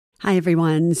Hi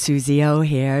everyone, Suze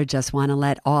here. Just want to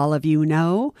let all of you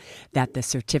know that the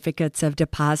certificates of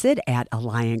deposit at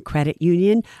Alliant Credit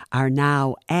Union are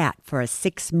now at, for a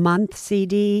 6-month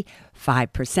CD,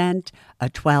 5%, a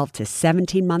 12 to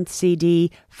 17-month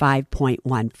CD,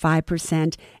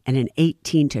 5.15%, and an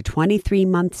 18 to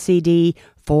 23-month CD,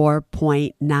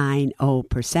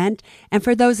 4.90%. And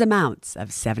for those amounts of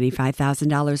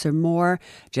 $75,000 or more,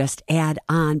 just add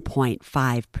on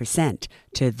 0.5%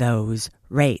 to those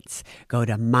rates. Go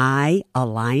to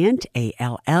myalliant,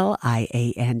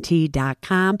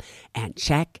 ALLIANT.com and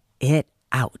check it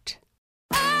out.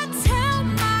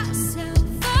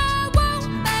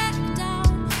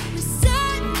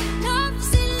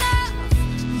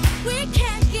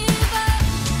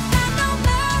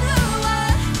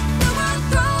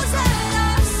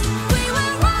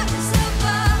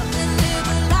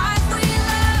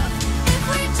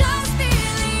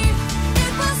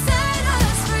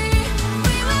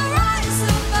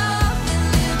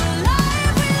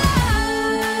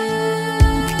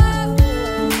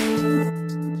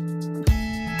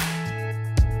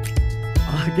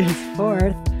 August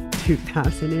 4th,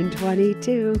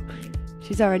 2022.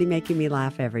 She's already making me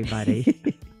laugh, everybody.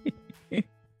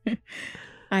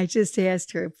 I just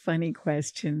asked her a funny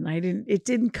question. It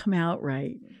didn't come out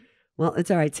right. Well,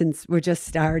 it's all right. Since we're just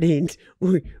starting,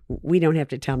 we don't have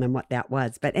to tell them what that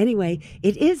was. But anyway,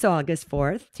 it is August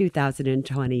 4th,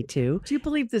 2022. Do you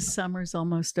believe the summer's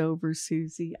almost over,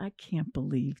 Susie? I can't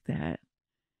believe that.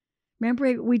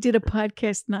 Remember, we did a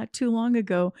podcast not too long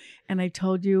ago, and I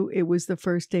told you it was the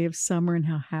first day of summer and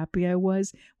how happy I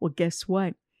was. Well, guess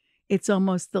what? It's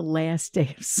almost the last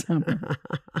day of summer.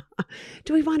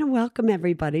 Do we want to welcome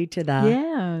everybody to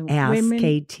the Ask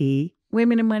KT?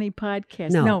 Women and Money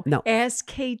podcast. No. Ask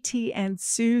KT and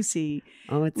Susie.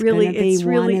 Oh, it's really going to be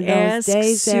one of those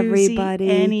days, Susie, everybody.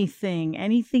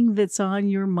 Anything that's on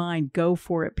your mind, go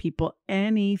for it, people.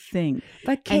 Anything.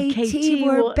 But KT,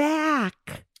 we're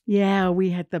back. Yeah,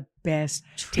 we had the best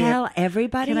trip. Tell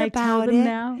everybody about it. Can I tell them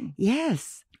now?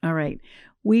 Yes. All right.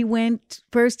 We went,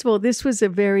 first of all, this was a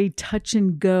very touch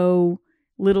and go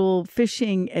little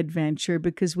fishing adventure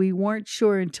because we weren't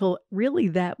sure until really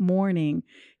that morning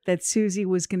that Susie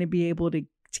was going to be able to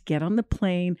get on the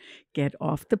plane, get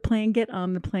off the plane, get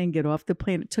on the plane, get off the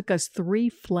plane. It took us 3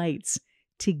 flights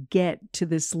to get to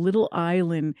this little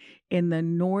island in the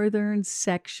northern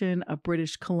section of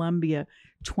British Columbia,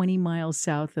 20 miles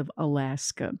south of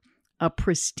Alaska, a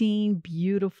pristine,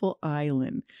 beautiful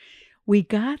island. We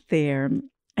got there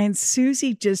and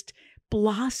Susie just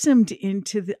blossomed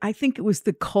into I think it was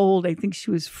the cold. I think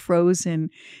she was frozen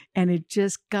and it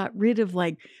just got rid of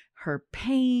like her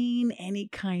pain, any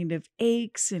kind of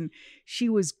aches. And she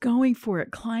was going for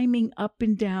it, climbing up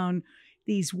and down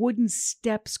these wooden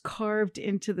steps carved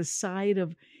into the side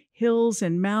of hills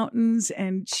and mountains.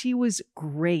 And she was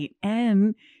great.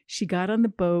 And she got on the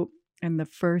boat and the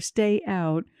first day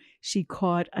out, she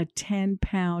caught a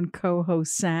 10-pound coho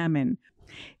salmon.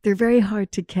 They're very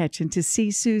hard to catch. And to see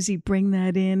Susie bring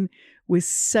that in with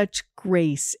such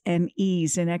grace and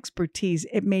ease and expertise,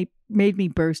 it made me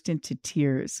burst into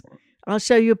tears. I'll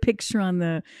show you a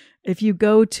picture if you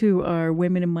go to our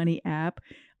Women and Money app,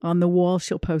 on the wall,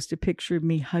 she'll post a picture of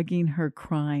me hugging her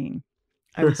crying.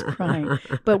 I was crying.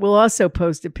 But we'll also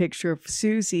post a picture of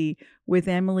Susie with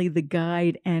Emily the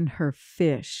guide and her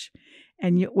fish.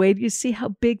 And wait till you see how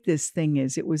big this thing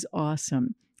is. It was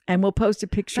awesome. And we'll post a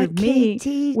picture of me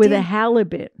with a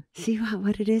halibut. See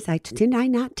what it is? Didn't I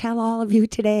not tell all of you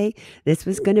today this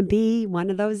was going to be one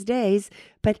of those days?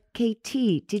 But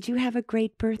KT, did you have a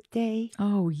great birthday?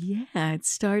 Oh, yeah. It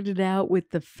started out with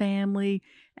the family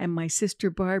and my sister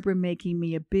Barbara making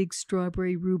me a big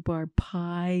strawberry rhubarb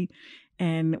pie.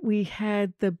 And we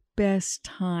had the best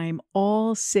time.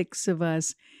 All 6 of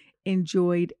us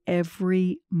enjoyed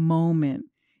every moment.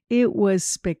 It was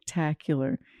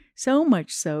spectacular. So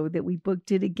much so that we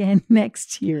booked it again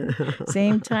next year.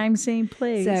 Same time, same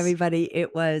place. So everybody,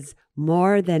 it was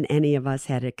more than any of us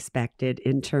had expected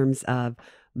in terms of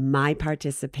my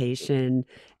participation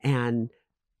and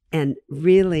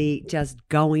really just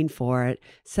going for it.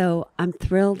 So I'm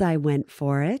thrilled I went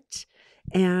for it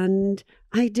and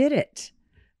I did it.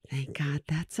 Thank God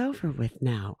that's over with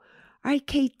now. All right,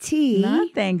 KT.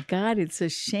 Not thank God. It's a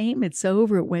shame it's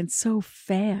over. It went so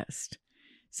fast.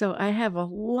 So I have a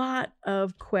lot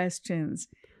of questions.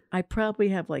 I probably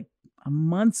have like a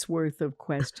month's worth of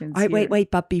questions. All right,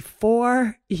 wait. But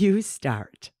before you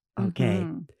start, okay,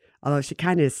 although she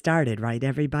kind of started, right,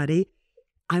 everybody?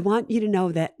 I want you to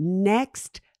know that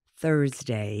next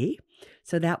Thursday,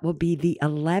 so that will be the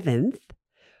 11th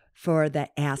for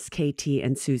the Ask KT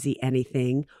and Susie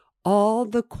Anything, all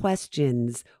the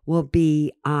questions will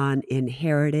be on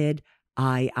inherited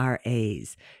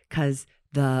IRAs, because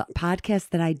the podcast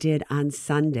that I did on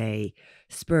Sunday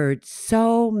spurred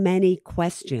so many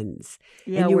questions.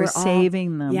 Yeah, and you we're were all,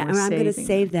 saving them. yeah, We're and I'm going to saving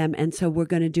save them. And so we're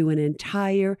going to do an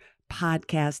entire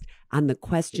podcast on the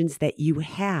questions that you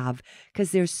have,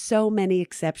 because there's so many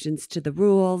exceptions to the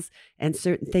rules and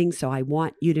certain things. So I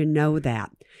want you to know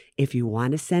that if you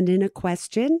want to send in a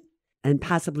question and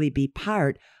possibly be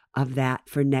part of that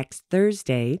for next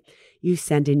Thursday, you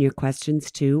send in your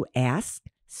questions to Ask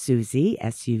Suze,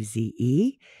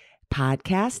 Suze,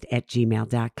 podcast at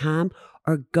gmail.com,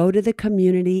 or go to the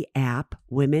community app,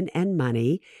 Women and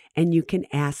Money, and you can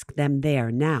ask them there.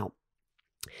 Now,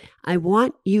 I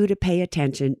want you to pay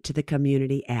attention to the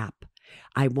community app.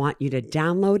 I want you to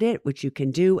download it, which you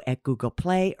can do at Google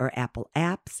Play or Apple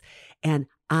Apps. And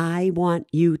I want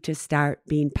you to start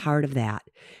being part of that,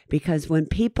 because when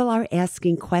people are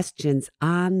asking questions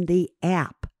on the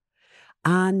app,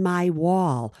 on my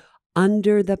wall,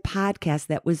 under the podcast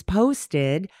that was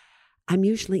posted, I'm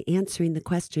usually answering the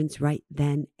questions right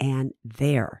then and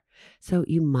there. So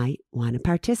you might want to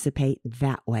participate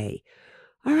that way.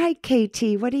 All right,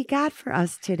 KT, what do you got for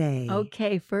us today?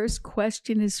 Okay, first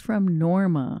question is from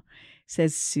Norma.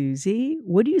 Says, Suze,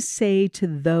 what do you say to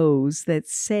those that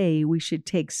say we should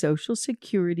take Social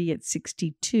Security at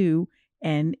 62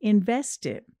 and invest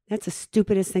it? That's the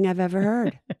stupidest thing I've ever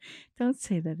heard. Don't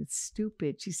say that it's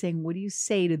stupid. She's saying, what do you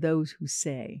say to those who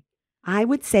say? I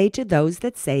would say to those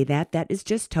that say that is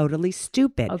just totally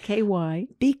stupid. Okay, why?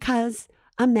 Because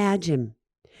imagine,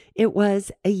 it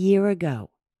was a year ago.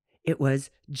 It was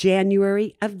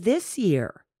January of this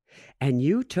year. And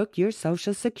you took your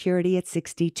Social Security at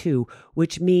 62,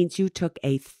 which means you took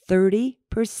a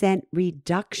 30%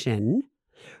 reduction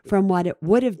from what it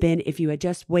would have been if you had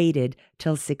just waited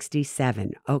till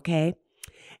 67, okay?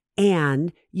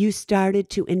 And you started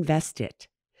to invest it.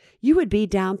 You would be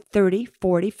down 30,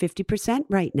 40, 50%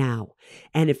 right now.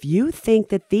 And if you think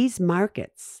that these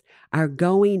markets are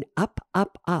going up,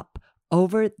 up, up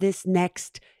over this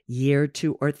next year,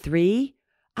 2 or 3,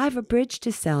 I have a bridge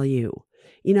to sell you.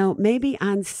 You know, maybe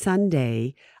on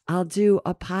Sunday, I'll do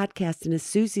a podcast in a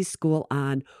Suze school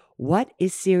on what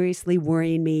is seriously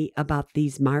worrying me about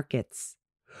these markets.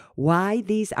 Why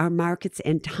these are markets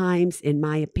and times, in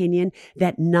my opinion,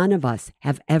 that none of us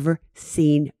have ever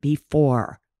seen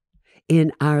before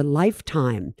in our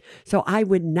lifetime. So I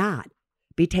would not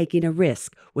be taking a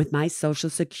risk with my Social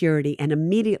Security and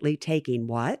immediately taking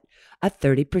what? A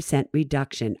 30%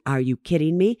 reduction. Are you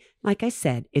kidding me? Like I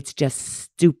said, it's just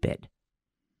stupid.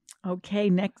 Okay,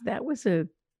 next, that was a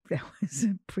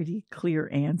pretty clear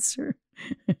answer.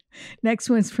 Next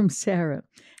one's from Sarah.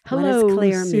 Hello, what does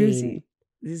clear Suze. mean?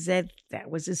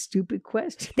 That was a stupid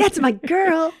question. That's my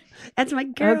girl. That's my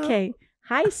girl. Okay.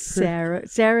 Hi, Sarah.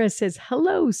 Sarah says,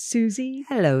 hello, Suze.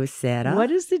 Hello, Sarah.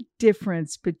 What is the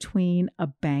difference between a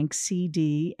bank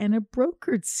CD and a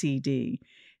brokered CD?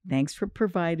 Thanks for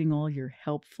providing all your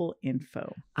helpful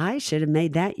info. I should have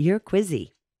made that your quizzy.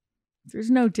 There's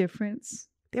no difference.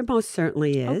 There most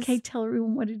certainly is. Okay, tell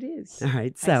everyone what it is. All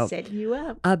right, so I set you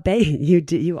up.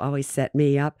 You always set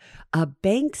me up. A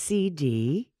bank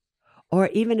CD or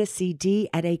even a CD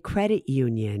at a credit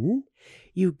union,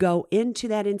 you go into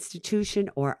that institution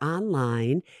or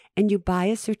online and you buy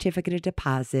a certificate of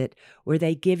deposit where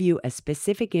they give you a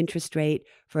specific interest rate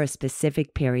for a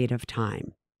specific period of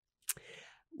time.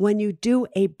 When you do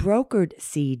a brokered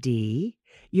CD,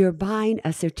 you're buying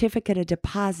a certificate of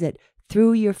deposit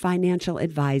through your financial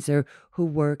advisor who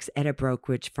works at a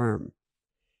brokerage firm.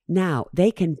 Now,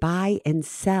 they can buy and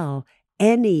sell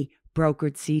any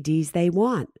brokered CDs they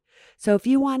want. So if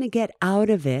you want to get out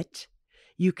of it,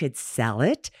 you could sell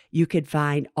it. You could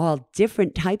find all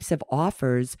different types of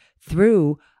offers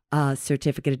through a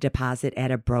certificate of deposit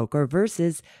at a broker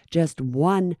versus just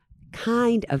one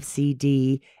kind of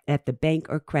CD at the bank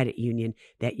or credit union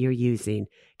that you're using.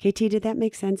 KT, did that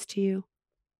make sense to you?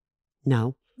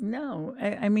 No. No,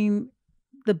 I mean,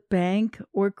 the bank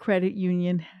or credit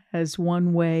union has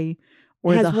one way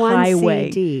or has the one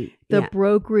highway. CD. The Yeah.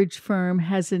 brokerage firm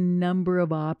has a number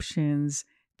of options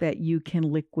that you can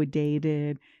liquidate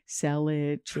it, sell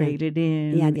it, trade it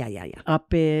in, Yeah.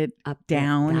 up it, Up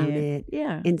down it, it.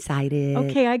 Yeah. inside it.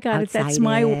 Okay, I got it. That's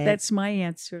outside that's my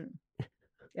answer.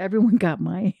 Everyone got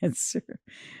my answer.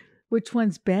 Which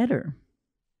one's better?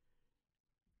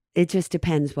 It just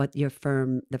depends what the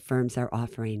firms are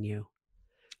offering you.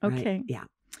 Right? Okay. Yeah.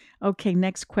 Okay,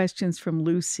 next question's from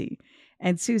Lucy.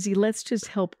 And Suze, let's just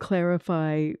help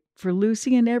clarify for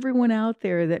Lucy and everyone out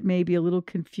there that may be a little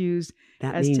confused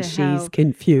That as means to she's how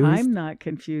confused. I'm not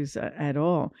confused at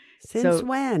all. Since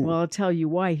when? Well, I'll tell you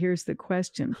why. Here's the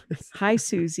question. Hi,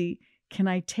 Susie. Can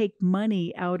I take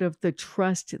money out of the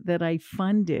trust that I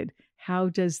funded? How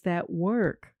does that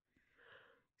work?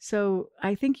 So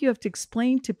I think you have to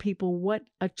explain to people what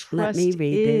a trust Let me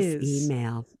read is. this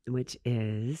email, which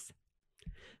is,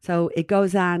 so it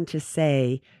goes on to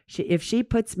say, if she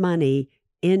puts money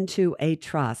into a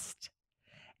trust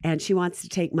and she wants to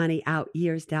take money out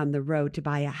years down the road to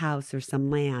buy a house or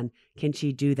some land, can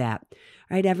she do that?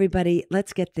 All right, everybody,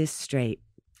 let's get this straight.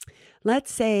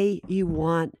 Let's say you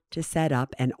want to set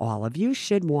up, and all of you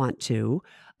should want to,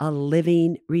 a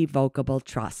living revocable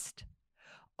trust.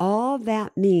 All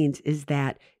that means is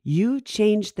that you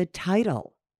change the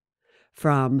title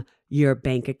from your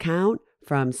bank account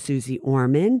from Suze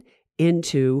Orman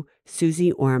into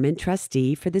Suze Orman,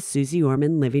 trustee for the Suze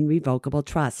Orman Living Revocable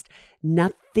Trust.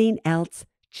 Nothing else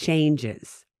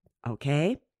changes,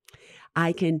 okay?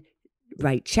 I can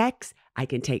write checks. I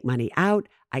can take money out.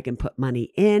 I can put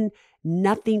money in.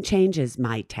 Nothing changes.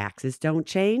 My taxes don't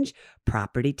change.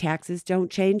 Property taxes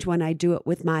don't change when I do it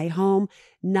with my home.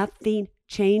 Nothing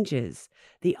changes.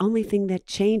 The only thing that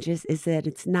changes is that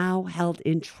it's now held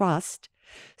in trust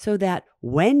so that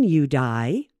when you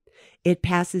die, it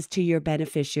passes to your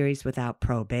beneficiaries without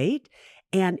probate.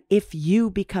 And if you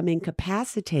become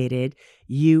incapacitated,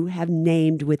 you have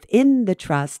named within the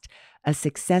trust a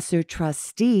successor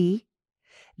trustee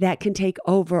that can take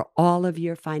over all of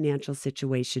your financial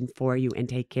situation for you and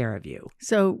take care of you.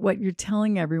 So what you're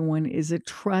telling everyone is a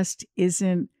trust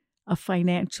isn't a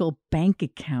financial bank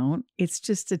account. It's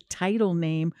just a title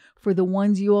name for the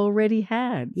ones you already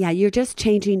had. Yeah, you're just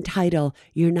changing title.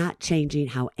 You're not changing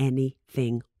how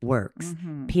anything works,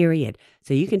 period.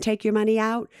 So you can take your money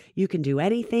out. You can do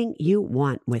anything you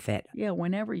want with it. Yeah,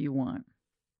 whenever you want.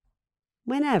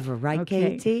 Whenever, right,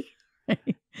 Okay. Katie?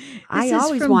 I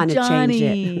always want to change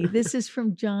it. This is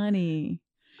from Johnny.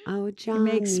 Oh, Johnny.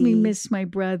 It makes me miss my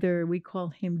brother. We call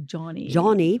him Johnny.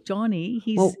 Johnny?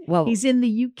 He's in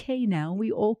the UK now.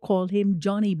 We all call him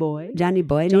Johnny Boy. Johnny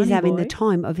Boy, and he's having the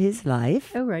time of his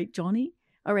life. All right, Johnny.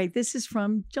 All right, this is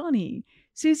from Johnny.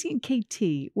 Susie and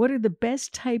KT, what are the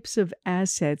best types of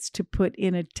assets to put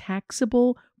in a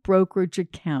taxable brokerage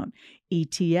account?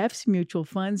 ETFs, mutual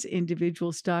funds,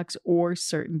 individual stocks, or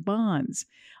certain bonds?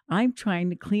 I'm trying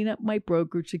to clean up my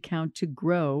brokerage account to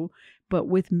grow, but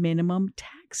with minimum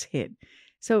tax hit.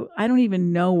 So I don't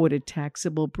even know what a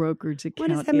taxable brokerage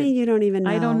account is. What does that mean? You don't even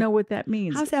know? I don't know what that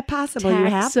means. How's that possible? You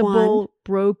have one. Taxable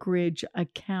brokerage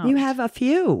account. You have a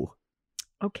few.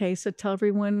 Okay, so tell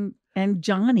everyone and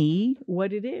Johnny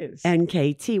what it is. And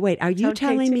KT. Wait, are you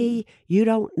telling me you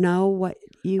don't know what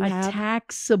you have? A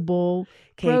taxable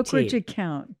brokerage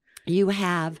account. You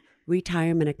have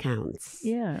retirement accounts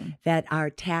that are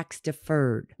tax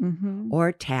deferred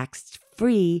or tax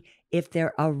free if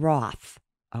they're a Roth,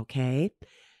 okay?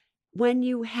 When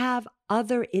you have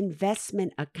other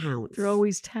investment accounts, they're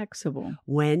always taxable.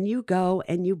 When you go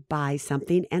and you buy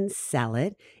something and sell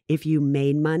it, if you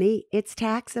made money, it's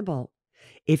taxable.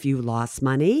 If you lost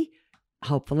money,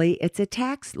 hopefully it's a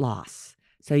tax loss.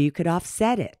 So you could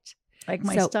offset it. Like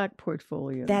my stock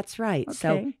portfolio. That's right. Okay.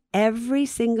 So every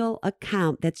single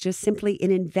account that's just simply an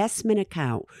investment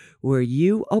account where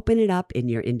you open it up in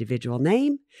your individual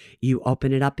name, you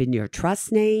open it up in your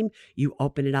trust name, you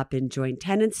open it up in joint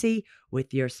tenancy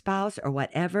with your spouse or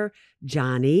whatever,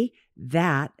 Johnny,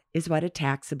 that is what a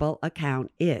taxable account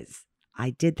is.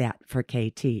 I did that for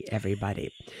KT,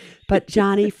 everybody. But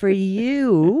Johnny, for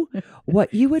you,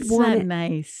 what you would want... That's not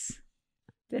nice.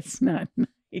 That's not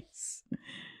nice.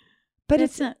 But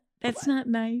that's not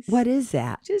nice. What is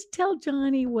that? Just tell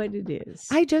Johnny what it is.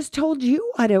 I just told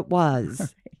you what it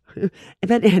was. Right.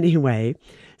 But anyway,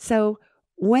 so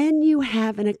when you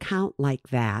have an account like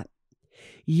that,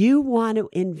 you want to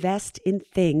invest in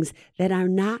things that are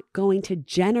not going to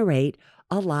generate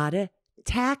a lot of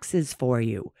taxes for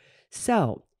you.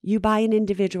 So you buy an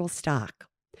individual stock.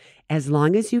 As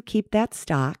long as you keep that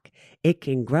stock, it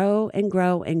can grow and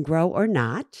grow and grow or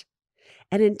not.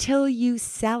 And until you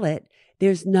sell it,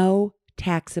 there's no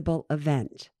taxable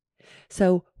event.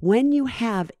 So when you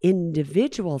have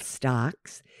individual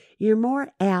stocks, you're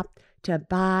more apt to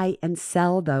buy and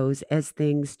sell those as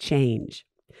things change.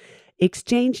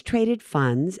 Exchange-traded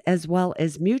funds, as well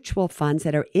as mutual funds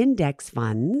that are index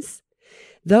funds,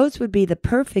 those would be the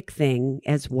perfect thing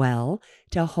as well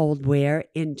to hold where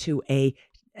into a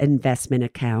investment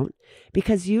account,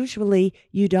 because usually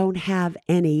you don't have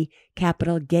any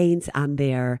capital gains on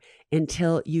there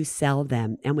until you sell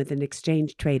them. And with an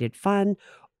exchange traded fund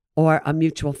or a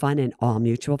mutual fund, and all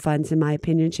mutual funds, in my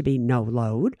opinion, should be no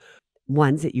load,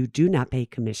 ones that you do not pay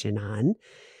commission on,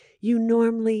 you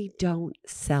normally don't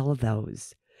sell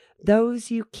those. Those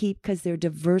you keep because they're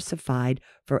diversified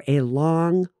for a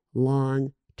long,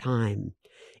 long time.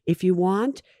 If you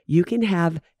want, you can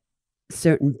have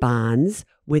certain bonds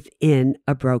within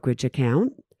a brokerage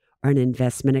account or an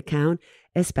investment account,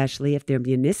 especially if they're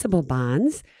municipal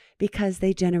bonds, because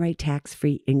they generate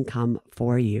tax-free income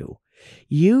for you.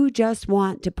 You just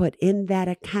want to put in that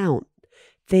account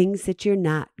things that you're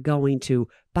not going to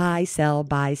buy, sell,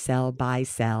 buy, sell, buy,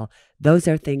 sell. Those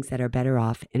are things that are better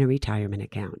off in a retirement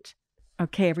account.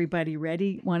 Okay, everybody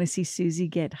ready? Want to see Susie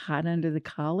get hot under the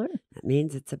collar? That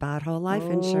means it's about whole life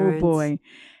insurance. Oh, boy.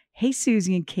 Hey,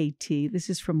 Susie and KT. This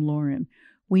is from Lauren.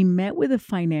 We met with a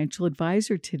financial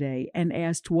advisor today and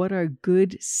asked what are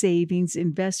good savings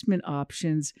investment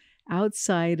options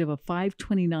outside of a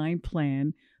 529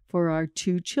 plan for our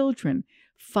 2 children,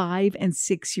 5 and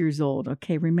 6 years old.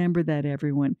 Okay, remember that,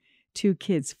 everyone. 2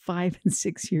 kids, 5 and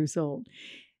 6 years old.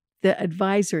 The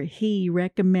advisor, he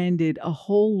recommended a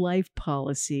whole life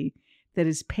policy that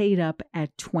is paid up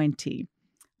at 20.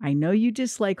 I know you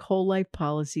dislike whole life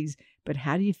policies, but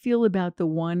how do you feel about the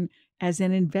one as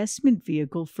an investment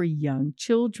vehicle for young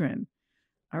children?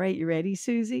 All right, you ready,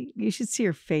 Susie? You should see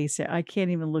her face. I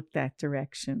can't even look that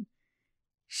direction.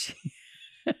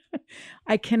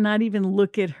 I cannot even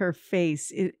look at her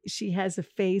face. She has a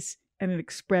face and an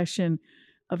expression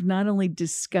of not only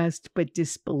disgust, but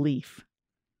disbelief.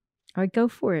 All right, go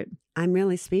for it. I'm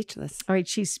really speechless. All right,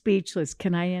 she's speechless.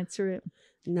 Can I answer it?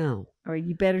 No. All right,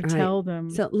 you better tell them.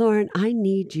 So, Lauren, I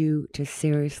need you to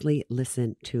seriously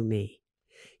listen to me.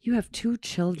 You have 2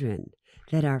 children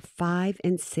that are 5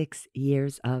 and 6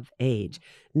 years of age.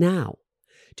 Now,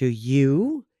 do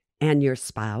you and your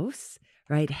spouse,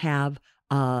 have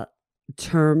a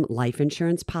term life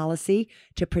insurance policy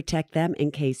to protect them in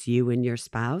case you and your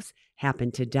spouse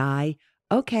happen to die?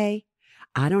 Okay,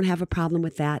 I don't have a problem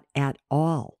with that at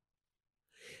all.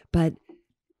 But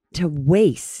to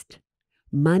waste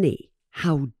money,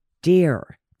 how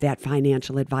dare that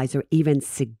financial advisor even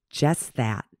suggest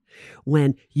that,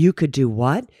 when you could do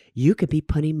what? You could be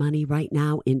putting money right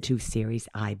now into Series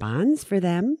I bonds for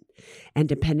them. And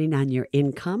depending on your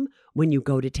income, when you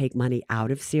go to take money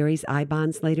out of Series I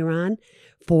bonds later on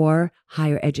for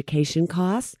higher education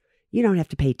costs, you don't have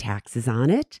to pay taxes on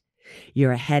it.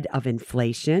 You're ahead of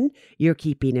inflation. You're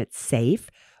keeping it safe.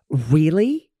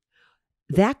 Really?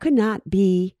 That could not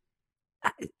be,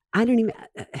 I don't even...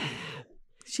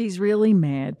 She's really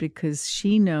mad because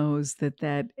she knows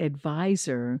that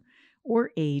advisor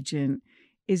or agent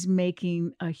is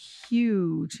making a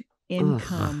huge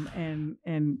income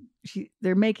and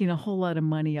they're making a whole lot of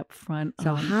money up front.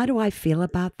 So how do I feel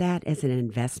about that as an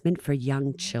investment for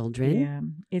young children? Yeah,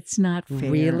 it's not fair.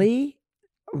 Really?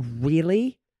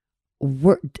 Really?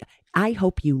 I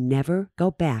hope you never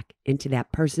go back into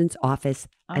that person's office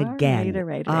again.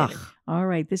 All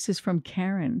right. This is from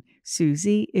Karen.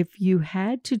 Susie, if you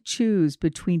had to choose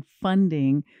between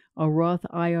funding a Roth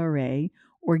IRA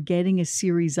or getting a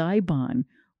Series I bond,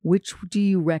 which do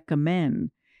you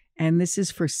recommend? And this is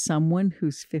for someone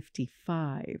who's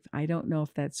 55. I don't know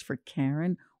if that's for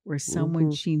Karen or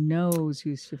someone she knows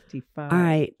who's 55. All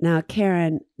right. Now,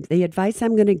 Karen, the advice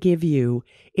I'm going to give you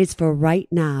is for right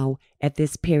now at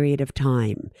this period of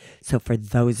time. So for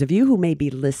those of you who may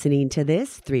be listening to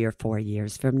this 3 or 4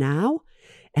 years from now,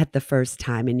 at the first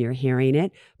time and you're hearing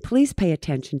it, please pay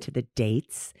attention to the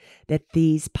dates that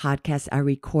these podcasts are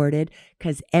recorded,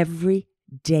 because every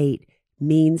date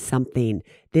means something.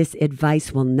 This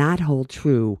advice will not hold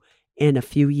true in a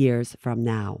few years from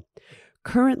now.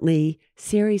 Currently,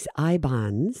 Series I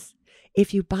bonds,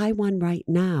 if you buy one right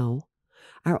now,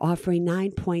 are offering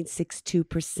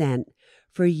 9.62%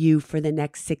 for you for the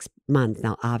next 6 months.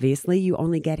 Now, obviously, you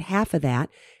only get half of that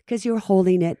because you're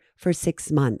holding it for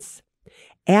 6 months.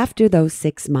 After those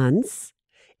 6 months,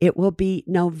 it will be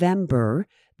November.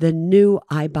 The new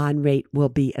I bond rate will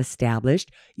be established.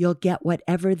 You'll get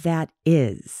whatever that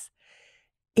is.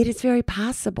 It is very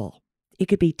possible. It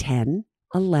could be 10,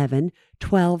 11,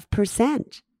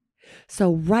 12%.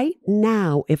 So right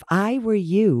now, if I were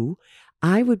you,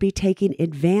 I would be taking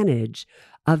advantage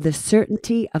of the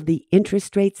certainty of the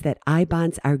interest rates that I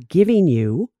bonds are giving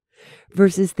you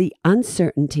versus the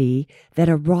uncertainty that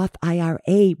a Roth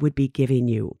IRA would be giving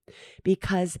you.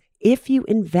 Because if you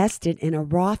invested in a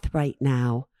Roth right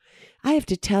now, I have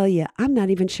to tell you, I'm not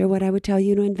even sure what I would tell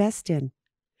you to invest in,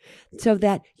 so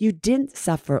that you didn't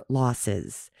suffer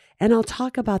losses. And I'll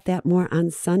talk about that more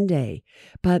on Sunday.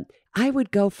 But I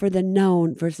would go for the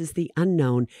known versus the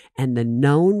unknown. And the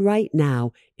known right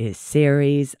now is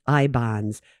Ceres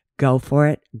I-bonds. Go for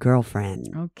it, girlfriend.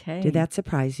 Okay. Did that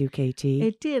surprise you, Katie?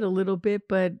 It did a little bit,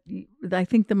 but I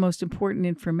think the most important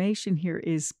information here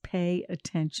is pay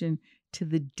attention to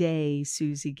the day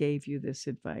Susie gave you this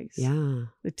advice. Yeah.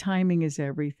 The timing is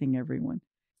everything, everyone.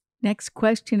 Next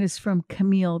question is from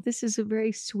Camille. This is a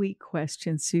very sweet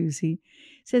question, Susie.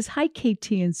 It says, "Hi,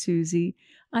 KT and Susie.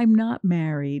 I'm not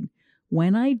married.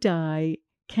 When I die,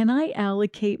 can I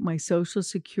allocate my Social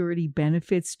Security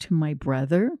benefits to my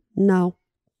brother?" No.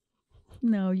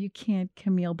 No, you can't,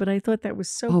 Camille, but I thought that was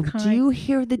so kind. Do you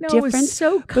hear the No, it was difference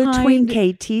so between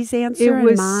kind. KT's answer It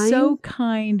was and mine? so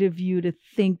kind of you to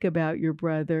think about your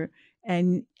brother,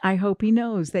 and I hope he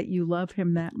knows that you love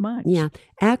him that much. Yeah.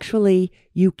 Actually,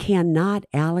 you cannot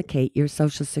allocate your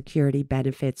Social Security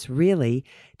benefits really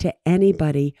to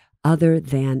anybody other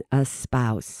than a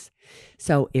spouse.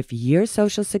 So if your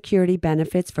Social Security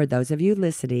benefits, for those of you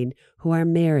listening who are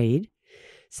married,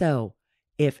 so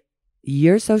if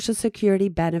your Social Security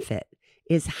benefit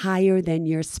is higher than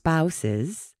your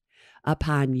spouse's,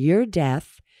 upon your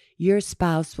death, your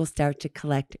spouse will start to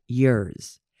collect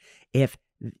yours. If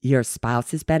your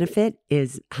spouse's benefit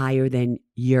is higher than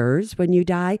yours when you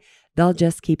die, they'll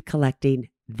just keep collecting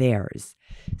theirs.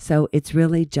 So it's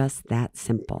really just that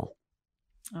simple.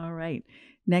 All right.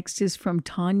 Next is from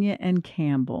Tanya and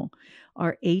Campbell.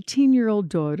 Our 18-year-old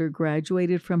daughter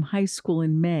graduated from high school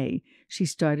in May. She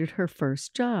started her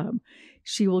first job.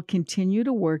 She will continue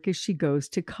to work as she goes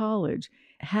to college.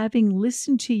 Having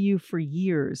listened to you for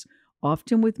years,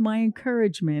 often with my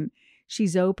encouragement,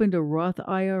 she's opened a Roth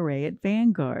IRA at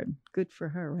Vanguard. Good for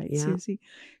her, right, Yeah. Susie?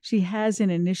 She has an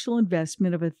initial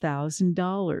investment of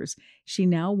 $1,000. She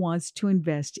now wants to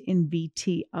invest in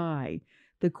VTI,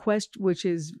 which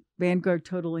is Vanguard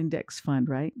Total Index Fund,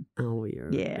 right? Oh, you're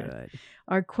good.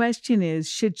 Our question is,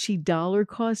 should she dollar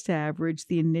cost average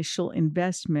the initial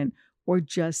investment or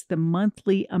just the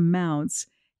monthly amounts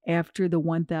after the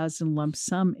 1,000 lump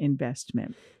sum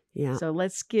investment? Yeah. So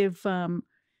let's give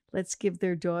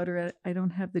their daughter, I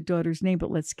don't have the daughter's name,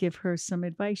 but let's give her some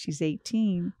advice. She's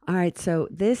 18. All right. So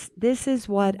this is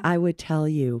what I would tell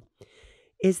you,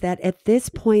 is that at this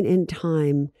point in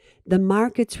time, the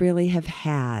markets really have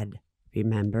had,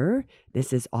 remember,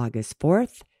 this is August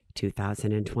 4th,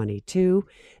 2022.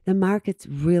 The markets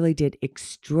really did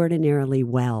extraordinarily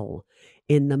well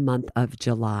in the month of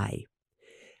July.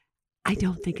 I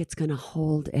don't think it's going to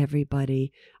hold,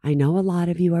 everybody. I know a lot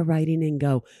of you are writing and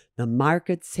go, the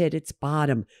market's hit its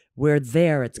bottom. We're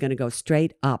there. It's going to go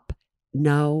straight up.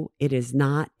 No, it is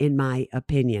not, in my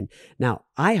opinion. Now,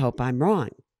 I hope I'm wrong.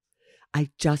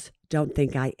 I just don't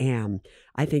think I am.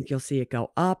 I think you'll see it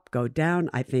go up, go down.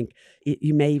 I think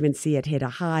you may even see it hit a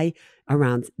high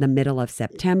around the middle of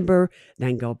September,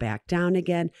 then go back down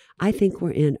again. I think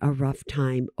we're in a rough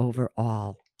time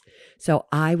overall. So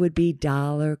I would be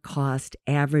dollar cost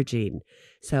averaging.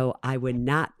 So I would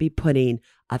not be putting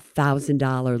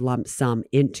 $1,000 lump sum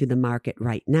into the market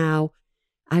right now.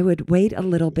 I would wait a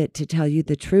little bit, to tell you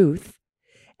the truth.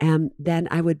 And then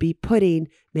I would be putting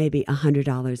maybe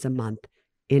 $100 a month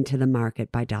into the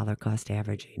market by dollar cost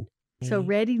averaging. So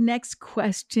ready? Next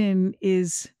question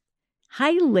is,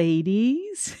 hi,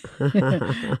 ladies.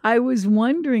 I was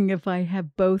wondering if I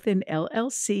have both an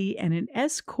LLC and an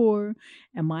S-Corp.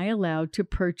 Am I allowed to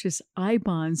purchase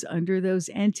I-bonds under those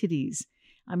entities?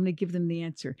 I'm going to give them the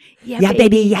answer. Yeah,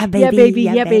 baby. Yeah, baby. Yeah, baby.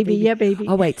 Yeah, Yeah, baby. baby. Yeah, baby.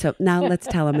 Oh, wait. So now let's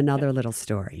tell them another little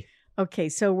story. Okay,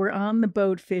 so we're on the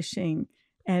boat fishing,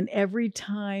 and every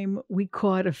time we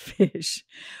caught a fish,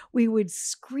 we would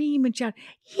scream and shout,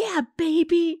 "Yeah,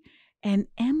 baby!" And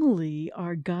Emily,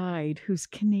 our guide, who's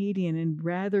Canadian and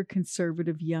rather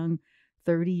conservative young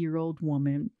 30-year-old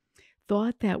woman,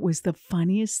 thought that was the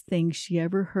funniest thing she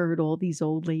ever heard, all these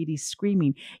old ladies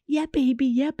screaming, "Yeah, baby,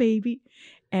 yeah, baby."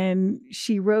 And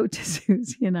she wrote to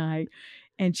Susie and I,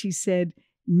 and she said,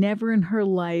 never in her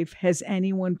life has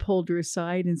anyone pulled her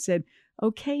aside and said,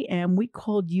 "Okay, Em, we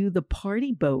called you the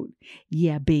party boat.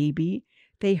 Yeah, baby."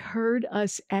 They heard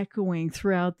us echoing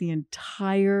throughout the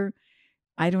entire,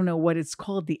 I don't know what it's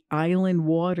called, the island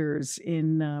waters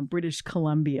in British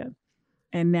Columbia.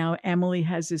 And now Emily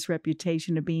has this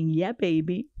reputation of being, yeah,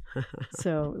 baby.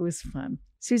 So it was fun.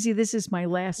 Susie, this is my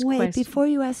last question. Wait, before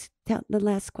you ask the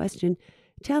last question,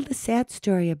 tell the sad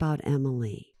story about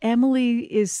Emily.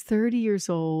 Emily is 30 years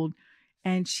old,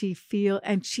 and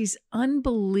she's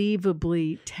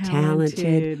unbelievably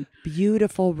talented,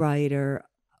 beautiful writer.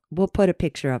 We'll put a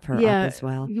picture of her up as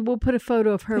well. We'll put a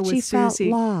photo of her But with she Susie.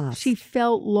 felt lost. She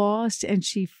felt lost, and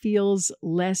she feels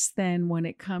less than when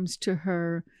it comes to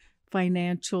her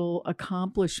financial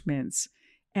accomplishments.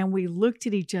 And we looked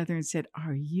at each other and said,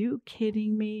 "Are you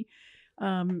kidding me?"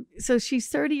 So she's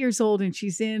 30 years old and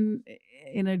she's in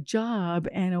a job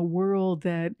and a world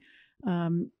that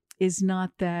is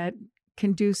not that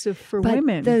conducive for But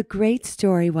women. the great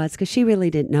story was, because she really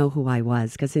didn't know who I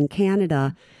was, because in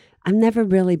Canada, I've never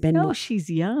really been. No, she's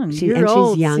young. She's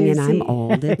old, young, Susie. and I'm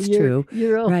old. It's true.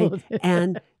 You're old.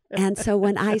 Right? And so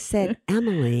when I said,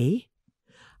 Emily,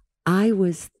 I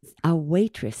was a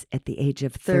waitress at the age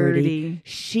of 30.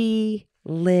 She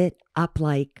lit up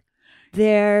like,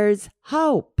 there's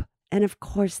hope. And of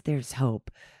course there's hope.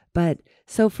 But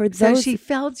so for those... So she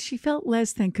felt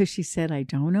less than, because she said, I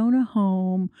don't own a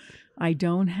home. I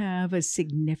don't have a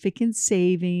significant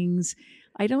savings.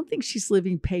 I don't think she's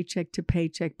living paycheck to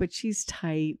paycheck, but she's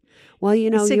tight. Well, you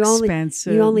know, it's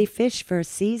expensive. You only fish for a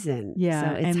season. Yeah,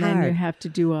 so it's and hard. Then you have to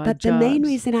do odd But jobs. the main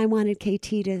reason I wanted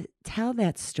KT to tell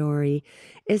that story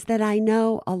is that I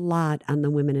know a lot on the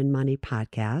Women in Money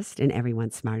podcast, and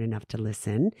everyone's smart enough to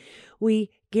listen. We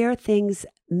gear things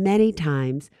many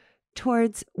times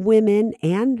towards women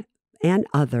and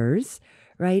others,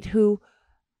 right, who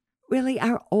really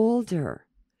are older.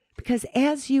 Because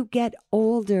as you get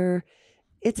older,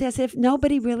 it's as if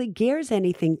nobody really gears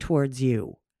anything towards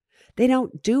you. They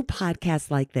don't do podcasts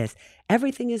like this.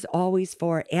 Everything is always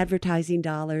for advertising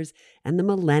dollars and the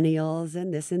millennials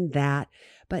and this and that.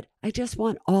 But I just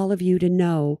want all of you to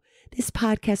know this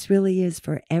podcast really is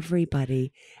for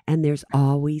everybody, and there's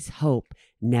always hope.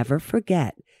 Never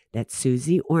forget that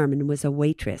Suze Orman was a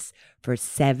waitress for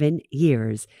 7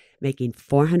 years, making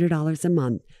 $400 a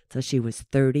month till she was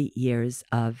 30 years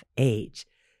of age.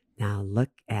 Now look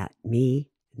at me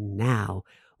now.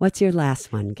 What's your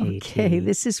last one, KT? Okay,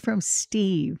 this is from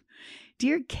Steve.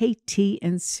 Dear KT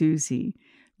and Susie,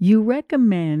 you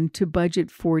recommend to budget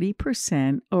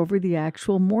 40% over the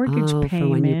actual mortgage payment. For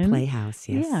when you play house,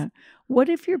 yes. Yeah. What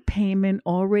if your payment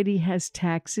already has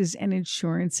taxes and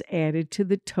insurance added to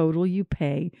the total you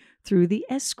pay through the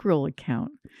escrow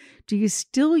account? Do you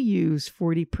still use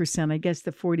 40%, I guess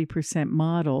the 40%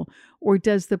 model, or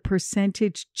does the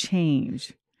percentage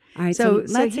change? All right, so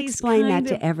let's explain that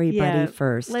to everybody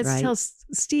first, let's tell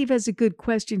Steve has a good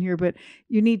question here, but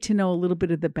you need to know a little bit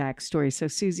of the backstory. So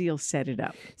Susie will set it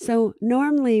up. So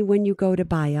normally when you go to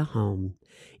buy a home,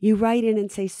 you write in and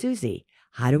say, Susie,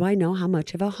 how do I know how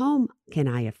much of a home can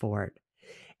I afford?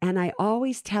 And I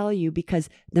always tell you, because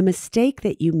the mistake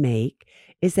that you make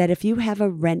is that if you have a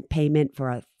rent payment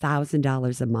for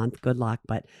 $1,000 a month, good luck,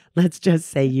 but let's just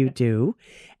say you do,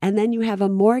 and then you have a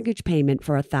mortgage payment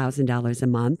for $1,000 a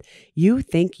month, you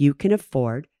think you can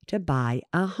afford to buy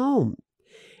a home.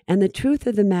 And the truth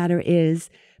of the matter is,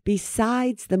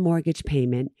 besides the mortgage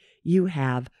payment, you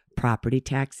have property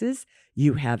taxes,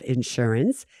 you have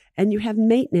insurance, and you have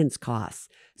maintenance costs.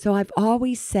 So I've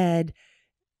always said,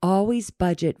 always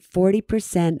budget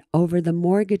 40% over the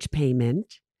mortgage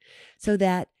payment so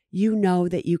that you know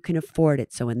that you can afford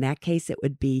it. So in that case, it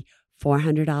would be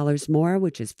 $400 more,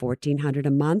 which is $1,400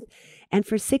 a month. And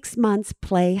for 6 months,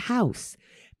 play house.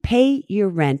 Pay your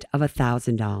rent of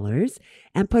 $1,000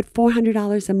 and put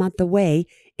 $400 a month away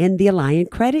in the Alliant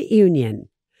Credit Union.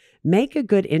 Make a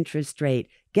good interest rate.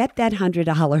 Get that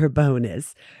 $100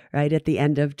 bonus, right, at the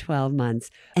end of 12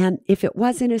 months. And if it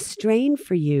wasn't a strain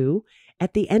for you,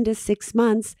 at the end of 6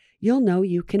 months, you'll know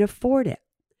you can afford it.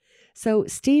 So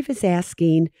Steve is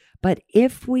asking, but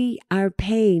if we are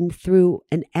paying through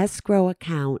an escrow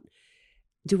account,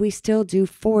 do we still do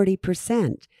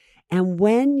 40%? And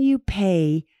when you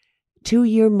pay to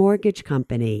your mortgage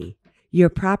company, your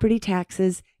property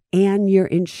taxes and your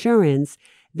insurance,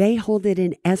 they hold it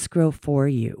in escrow for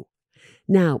you.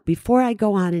 Now, before I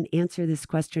go on and answer this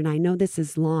question, I know this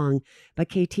is long, but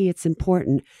KT, it's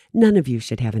important. None of you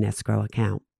should have an escrow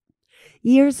account.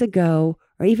 Years ago,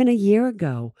 or even a year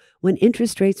ago, when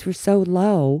interest rates were so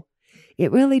low,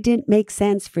 it really didn't make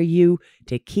sense for you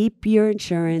to keep your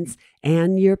insurance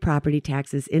and your property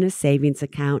taxes in a savings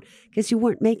account because you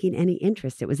weren't making any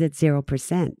interest. It was at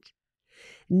 0%.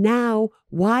 Now,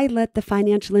 why let the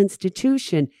financial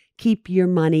institution keep your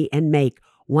money and make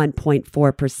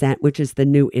 1.4%, which is the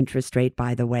new interest rate,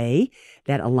 by the way,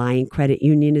 that Alliant Credit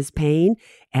Union is paying?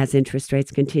 As interest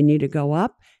rates continue to go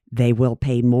up, they will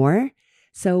pay more.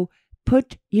 So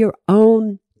put your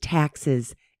own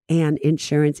taxes and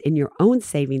insurance in your own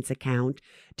savings account.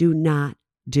 Do not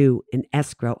do an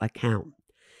escrow account.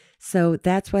 So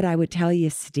that's what I would tell you,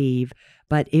 Steve.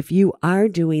 But if you are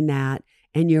doing that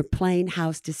and you're playing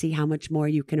house to see how much more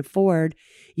you can afford,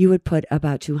 you would put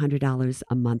about $200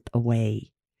 a month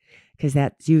away, because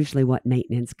that's usually what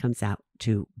maintenance comes out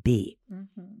to be.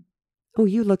 Mm-hmm. Oh,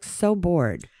 you look so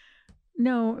bored.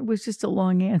 No, it was just a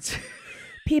long answer.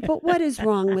 People, what is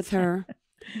wrong with her?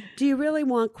 Do you really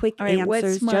want quick All right,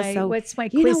 answers? what's my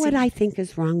You know quiz? what I think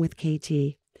is wrong with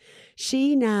KT?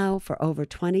 She now, for over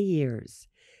 20 years,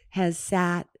 has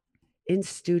sat in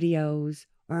studios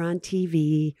or on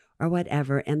TV or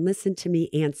whatever and listened to me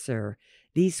answer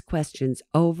these questions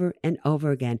over and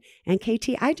over again. And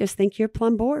KT, I just think you're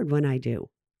plumb bored when I do.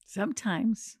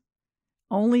 Sometimes.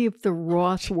 Only if the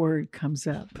Roth word comes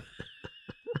up.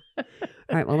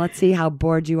 All right, well, let's see how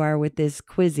bored you are with this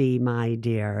quizzy, my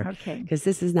dear. Okay. Because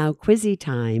this is now quizzy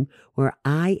time where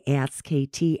I ask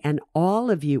KT and all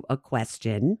of you a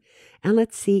question. And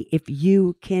let's see if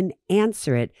you can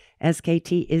answer it as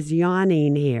KT is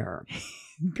yawning here.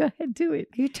 Go ahead, do it.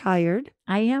 Are you tired?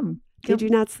 I am. Did you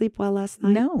not sleep well last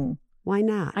night? No. Why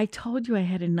not? I told you I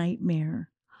had a nightmare.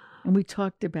 And we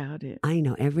talked about it. I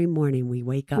know. Every morning we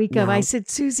wake up. I said,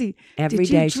 Susie, every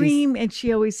did day you dream? And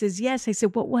she always says, yes. I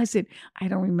said, what was it? I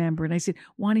don't remember. And I said,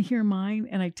 want to hear mine?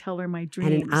 And I tell her my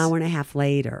dreams. And an hour and a half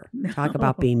later, talk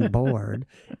about being bored.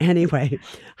 Anyway,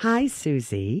 hi,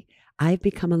 Susie. I've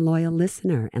become a loyal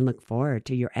listener and look forward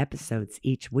to your episodes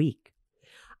each week.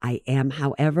 I am,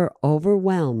 however,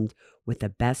 overwhelmed with the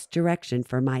best direction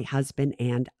for my husband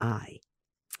and I.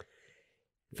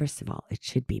 First of all, it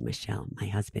should be Michelle, my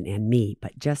husband, and me,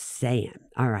 but just saying.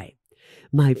 All right.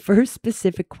 My first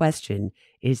specific question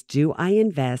is, do I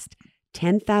invest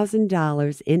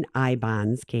 $10,000 in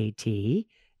I-bonds, KT,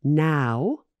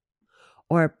 now,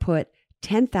 or put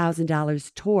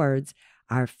 $10,000 towards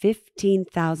our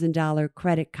 $15,000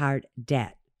 credit card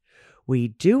debt? We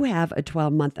do have a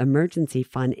 12-month emergency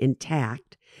fund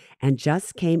intact and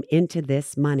just came into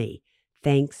this money.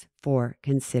 Thanks for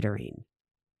considering.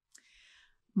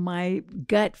 My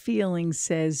gut feeling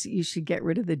says you should get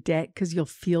rid of the debt because you'll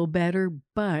feel better.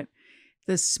 But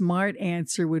the smart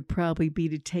answer would probably be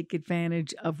to take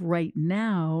advantage of right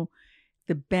now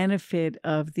the benefit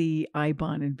of the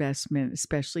I-bond investment,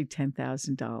 especially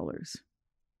 $10,000.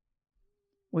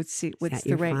 What's the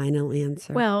your right final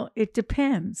answer? Well, it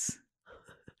depends.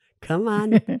 Come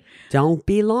on. Don't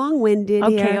be long-winded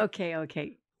here.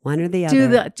 Okay. One or the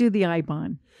other. Do the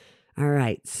I-bond. All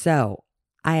right. So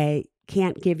I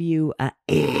can't give you a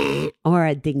or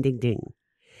a ding, ding, ding.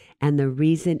 And the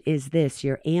reason is this.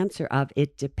 Your answer of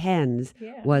it depends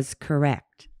was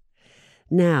correct.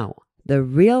 Now, the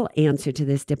real answer to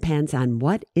this depends on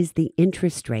what is the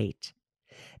interest rate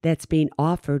that's being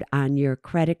offered on your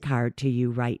credit card to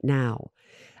you right now.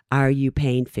 Are you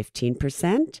paying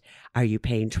 15%? Are you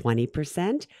paying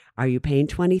 20%? Are you paying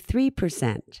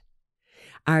 23%?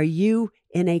 Are you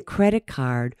in a credit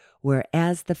card where,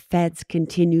 as the feds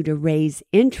continue to raise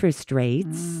interest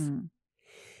rates,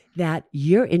 that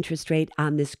your interest rate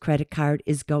on this credit card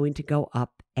is going to go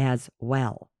up as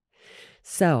well?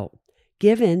 So,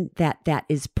 given that that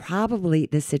is probably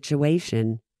the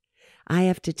situation, I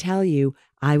have to tell you,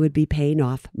 I would be paying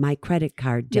off my credit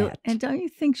card debt. And don't you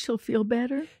think she'll feel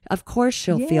better? Of course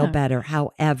she'll feel better.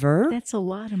 However, that's a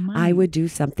lot of money. I would do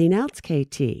something else,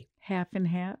 KT. Half and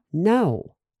half?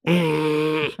 No.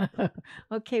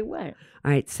 Okay, what?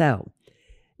 All right, so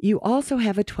you also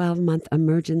have a 12-month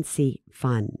emergency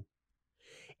fund.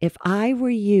 If I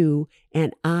were you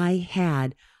and I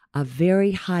had a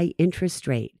very high interest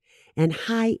rate, and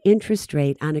high interest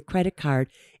rate on a credit card,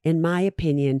 in my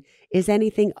opinion, is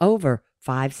anything over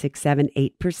 5, 6, 7,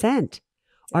 8%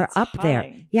 or up high.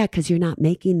 There. Yeah, because you're not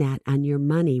making that on your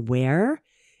money. Where?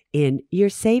 In your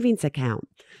savings account.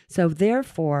 So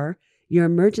therefore, your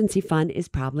emergency fund is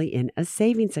probably in a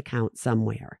savings account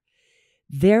somewhere.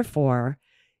 Therefore,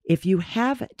 if you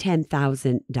have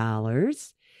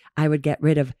 $10,000, I would get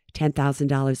rid of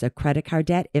 $10,000 of credit card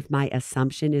debt if my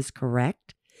assumption is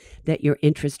correct, that your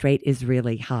interest rate is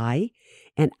really high.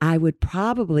 And I would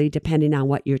probably, depending on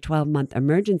what your 12-month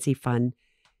emergency fund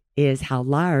is, how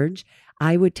large,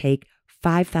 I would take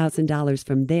 $5,000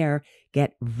 from there,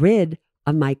 get rid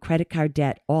of my credit card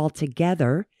debt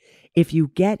altogether. If you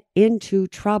get into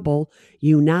trouble,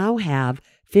 you now have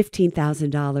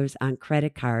 $15,000 on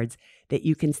credit cards that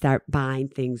you can start buying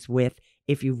things with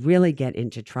if you really get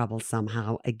into trouble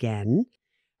somehow again.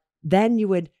 Then you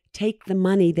would take the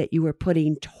money that you were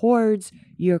putting towards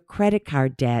your credit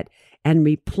card debt and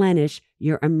replenish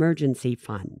your emergency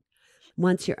fund.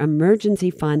 Once your emergency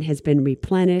fund has been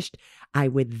replenished, I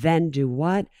would then do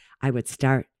what? I would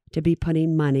start to be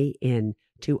putting money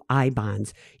into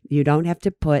I-bonds. You don't have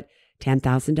to put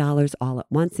 $10,000 all at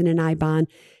once in an I-bond.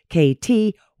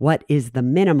 KT, what is the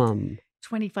minimum?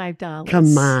 $25.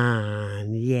 Come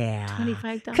on. Yeah.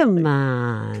 $25. Come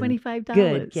on. $25.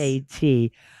 Good,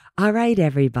 KT. All right,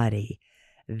 everybody.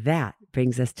 That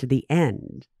brings us to the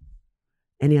end.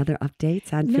 Any other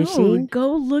updates on No, fishing?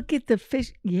 go look at the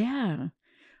fish. Yeah.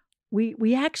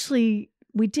 We actually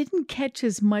we didn't catch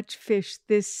as much fish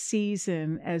this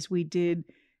season as we did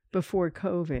before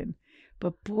COVID.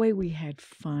 But boy, we had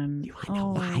fun. You want to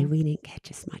know why we didn't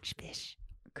catch as much fish?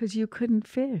 Because you couldn't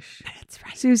fish. That's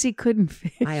right. Susie couldn't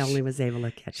fish. I only was able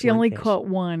to catch She one only fish. caught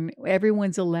one.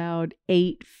 Everyone's allowed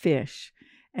 8 fish.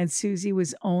 And Susie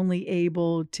was only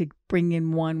able to bring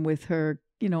in one with her,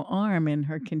 arm in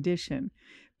her condition.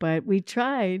 But we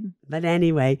tried. But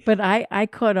anyway. But I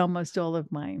caught almost all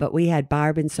of mine. But we had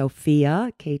Barb and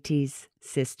Sophia, KT's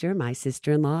sister, my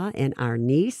sister-in-law, and our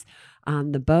niece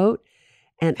on the boat.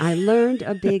 And I learned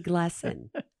a big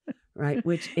lesson, right,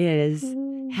 which is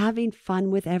having fun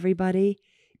with everybody,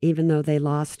 even though they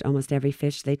lost almost every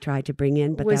fish they tried to bring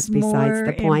in. But that's besides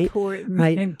the point,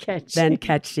 right? Than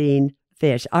catching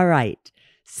fish. All right.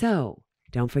 So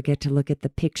don't forget to look at the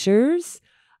pictures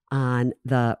on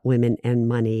the Women and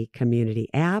Money Community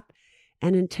app.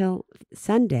 And until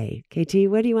Sunday, KT,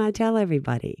 what do you want to tell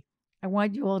everybody? I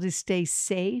want you all to stay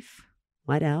safe.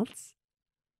 What else?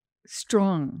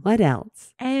 Strong. What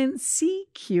else? And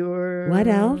secure. What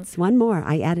else? One more.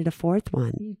 I added a fourth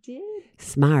one. You did?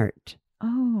 Smart.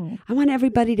 Oh. I want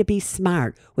everybody to be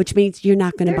smart, which means you're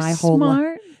not going to buy whole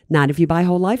life. Not if you buy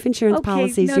whole life insurance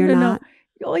policies, you're not.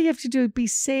 No. All you have to do is be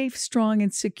safe, strong,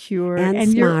 and secure. And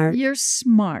smart. You're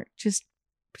smart. Just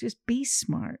be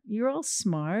smart. You're all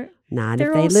smart. Not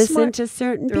if they listen to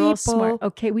certain people. They're all smart.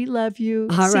 Okay, we love you.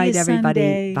 All right, See you everybody.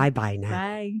 Sunday. Bye-bye now.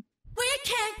 Bye. We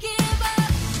can't give up,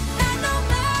 and no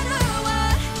matter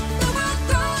what the world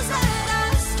throws at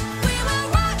us, we will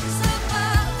rise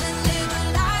above and live a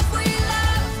life we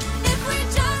love. If we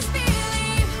just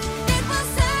believe, it will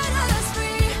set us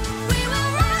free. We will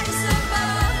rise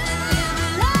above and live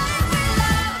a life we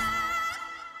love.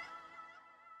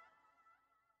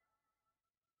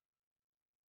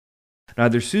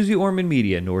 Neither Suze Orman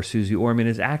Media nor Suze Orman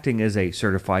is acting as a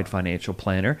certified financial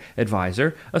planner,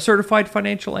 advisor, a certified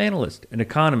financial analyst, an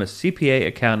economist, CPA,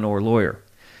 accountant, or lawyer.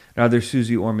 Neither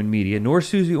Suze Orman Media nor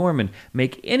Suze Orman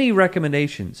make any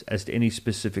recommendations as to any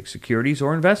specific securities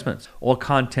or investments. All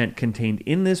content contained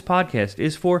in this podcast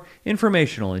is for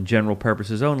informational and general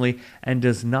purposes only and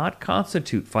does not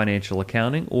constitute financial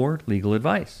accounting or legal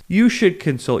advice. You should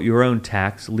consult your own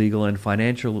tax, legal, and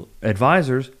financial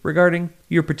advisors regarding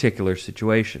your particular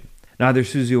situation. Neither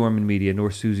Suze Orman Media nor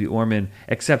Suze Orman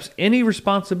accepts any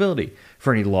responsibility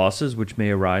for any losses which may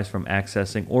arise from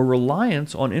accessing or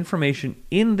reliance on information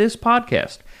in this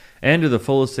podcast. And to the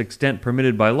fullest extent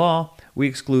permitted by law, we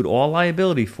exclude all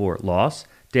liability for loss,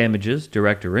 damages,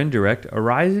 direct or indirect,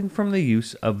 arising from the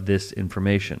use of this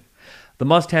information. The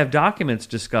must-have documents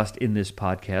discussed in this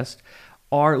podcast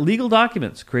are legal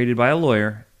documents created by a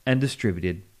lawyer and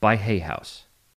distributed by Hay House.